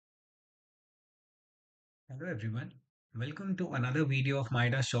Hello everyone, welcome to another video of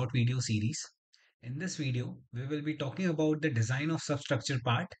Midas short video series. In this video, we will be talking about the design of substructure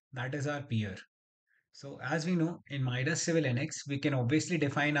part, that is our pier. So as we know, in Midas Civil NX, we can obviously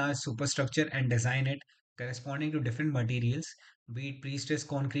define our superstructure and design it corresponding to different materials, be it pre-stressed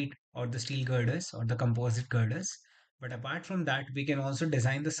concrete or the steel girders or the composite girders. But apart from that, we can also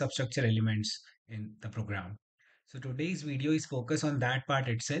design the substructure elements in the program. So today's video is focused on that part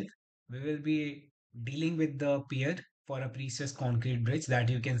itself. We will be dealing with the pier for a pre-stressed concrete bridge that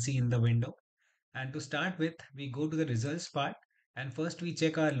you can see in the window. And to start with, we go to the results part and first we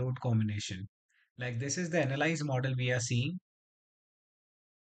check our load combination. Like this is the analyzed model we are seeing.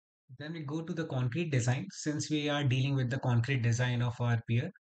 Then we go to the concrete design since we are dealing with the concrete design of our pier.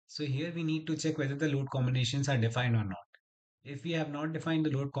 So here we need to check whether the load combinations are defined or not. If we have not defined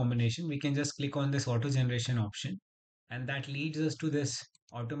the load combination, we can just click on this auto generation option and that leads us to this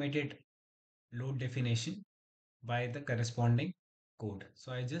automated load definition by the corresponding code.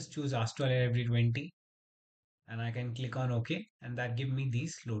 So I just choose AASHTO LRFD 20 and I can click on OK and that give me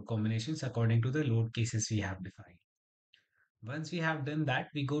these load combinations according to the load cases we have defined. Once we have done that,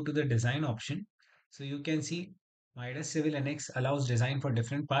 we go to the design option. So you can see Midas Civil NX allows design for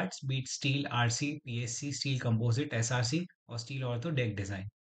different parts, be it steel, RC, PSC, steel composite, SRC, or steel ortho deck design.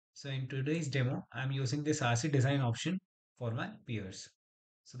 So in today's demo, I'm using this RC design option for my peers.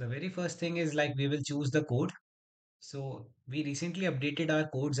 So the very first thing is like we will choose the code. So we recently updated our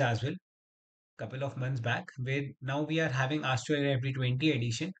codes as well, couple of months back, where now we are having Australia every 20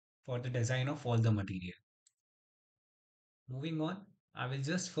 edition for the design of all the material. Moving on, I will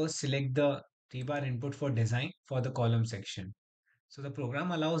just first select the rebar input for design for the column section. So the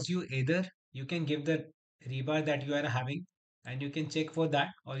program allows you either you can give the rebar that you are having and you can check for that,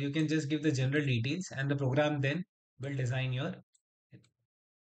 or you can just give the general details and the program then will design your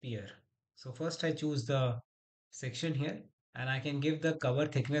pier. So first I choose the section here and I can give the cover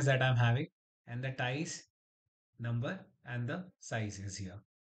thickness that I'm having and the ties number and the size is here.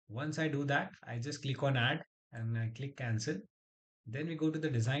 Once I do that, I just click on add and I click cancel. Then we go to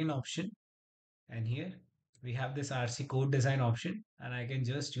the design option and here we have this RC code design option and I can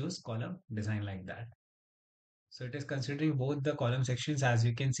just use column design like that. So it is considering both the column sections as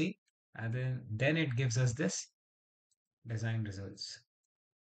you can see and then it gives us this design results.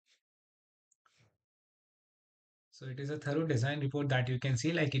 So it is a thorough design report that you can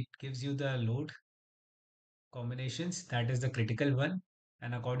see, like it gives you the load combinations, that is the critical one.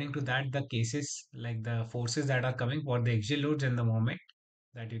 And according to that, the cases like the forces that are coming for the axial loads and the moment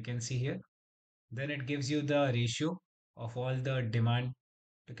that you can see here. Then it gives you the ratio of all the demand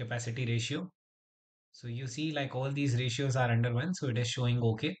to capacity ratio. So you see like all these ratios are under one, so it is showing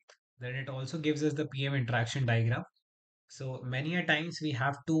okay. Then it also gives us the PM interaction diagram. So many a times we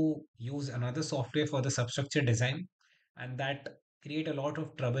have to use another software for the substructure design and that create a lot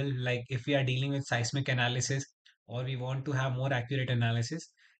of trouble. Like if we are dealing with seismic analysis or we want to have more accurate analysis,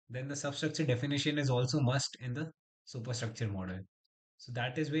 then the substructure definition is also must in the superstructure model. So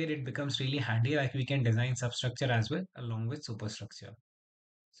that is where it becomes really handy. Like we can design substructure as well along with superstructure.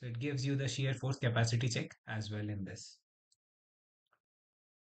 So it gives you the shear force capacity check as well in this.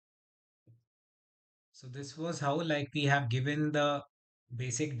 So this was how like we have given the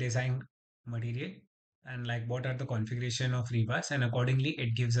basic design material and like what are the configuration of rebars and accordingly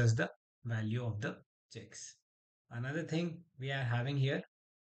it gives us the value of the checks. Another thing we are having here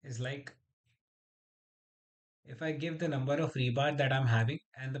is like if I give the number of rebar that I'm having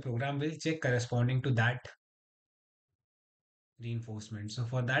and the program will check corresponding to that reinforcement. So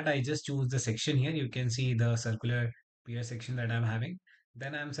for that, I just choose the section here. You can see the circular pier section that I'm having.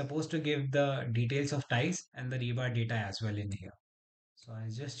 Then I'm supposed to give the details of ties and the rebar data as well in here. So I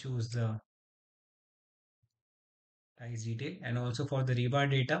just choose the ties detail and also for the rebar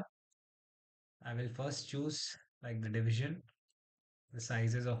data, I will first choose like the division, the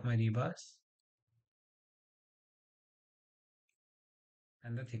sizes of my rebars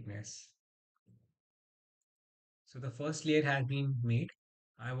and the thickness. So the first layer has been made.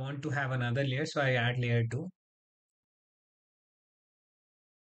 I want to have another layer, so I add layer 2.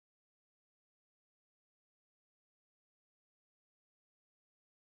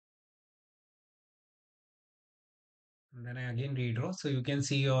 And then I again redraw. So you can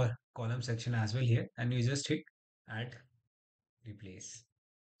see your column section as well here and you just hit add replace.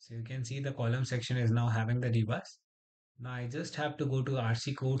 So you can see the column section is now having the rebars. Now I just have to go to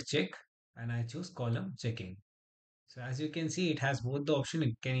RC code check and I choose column checking. So as you can see, it has both the option.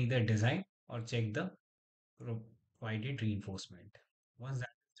 It can either design or check the provided reinforcement. Once that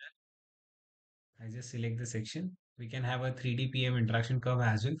is done, I just select the section. We can have a 3D PM interaction curve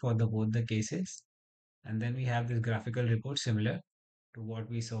as well for the both the cases. And then we have this graphical report similar to what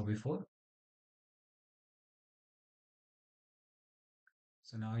we saw before.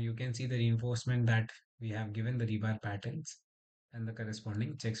 So now you can see the reinforcement that we have given the rebar patterns and the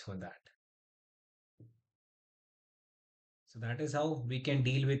corresponding checks for that. So that is how we can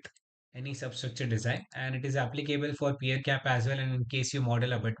deal with any substructure design, and it is applicable for pier cap as well. And in case you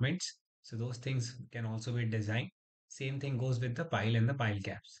model abutments, so those things can also be designed. Same thing goes with the pile and the pile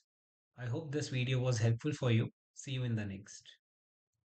caps. I hope this video was helpful for you. See you in the next.